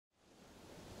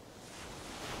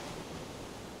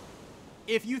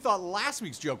If you thought last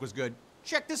week's joke was good,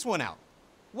 check this one out.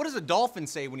 What does a dolphin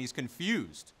say when he's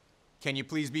confused? Can you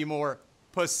please be more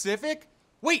Pacific?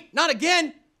 Wait, not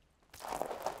again!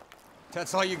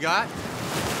 That's all you got?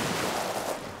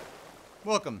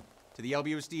 Welcome to the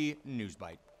LBUSD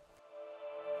NewsByte.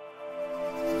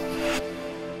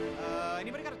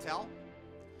 Anybody got a towel?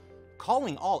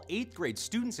 Calling all 8th grade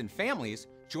students and families,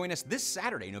 join us this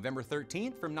Saturday, November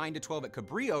 13th from 9 to 12 at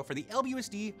Cabrillo for the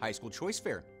LBUSD High School Choice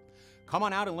Fair. Come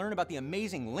on out and learn about the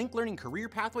amazing link learning career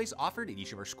pathways offered at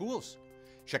each of our schools.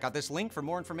 Check out this link for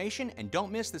more information and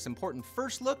don't miss this important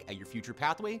first look at your future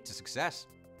pathway to success.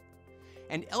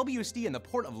 And LBUSD and the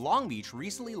Port of Long Beach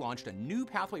recently launched a new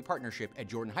pathway partnership at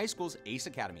Jordan High School's ACE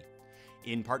Academy.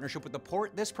 In partnership with the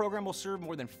Port, this program will serve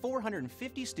more than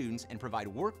 450 students and provide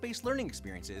work-based learning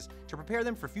experiences to prepare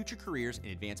them for future careers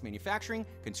in advanced manufacturing,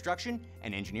 construction,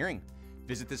 and engineering.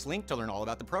 Visit this link to learn all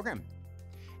about the program.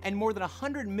 And more than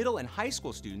 100 middle and high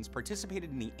school students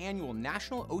participated in the annual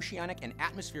National Oceanic and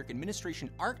Atmospheric Administration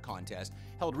Art Contest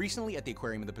held recently at the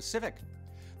Aquarium of the Pacific.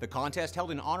 The contest,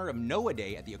 held in honor of NOAA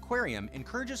Day at the Aquarium,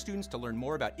 encourages students to learn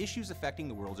more about issues affecting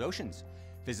the world's oceans.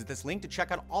 Visit this link to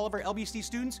check out all of our LBUSD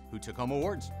students who took home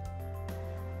awards.